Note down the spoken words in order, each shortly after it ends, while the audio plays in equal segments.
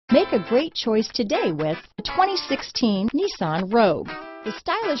Make a great choice today with the 2016 Nissan Rogue. The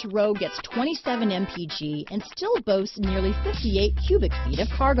stylish Rogue gets 27 mpg and still boasts nearly 58 cubic feet of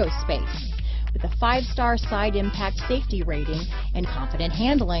cargo space. With a 5-star side impact safety rating and confident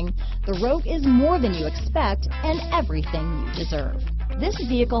handling, the Rogue is more than you expect and everything you deserve. This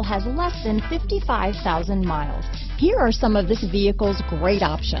vehicle has less than 55,000 miles. Here are some of this vehicle's great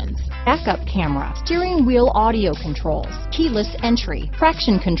options: backup camera, steering wheel audio controls, keyless entry,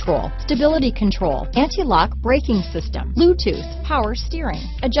 traction control, stability control, anti-lock braking system, Bluetooth, power steering,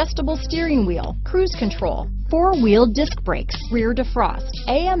 adjustable steering wheel, cruise control, 4-wheel disc brakes, rear defrost,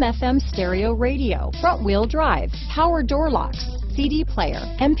 AM/FM stereo radio, front-wheel drive, power door locks, CD player,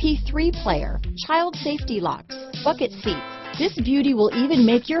 MP3 player, child safety locks, bucket seats. This beauty will even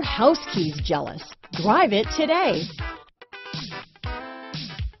make your house keys jealous. Drive it today.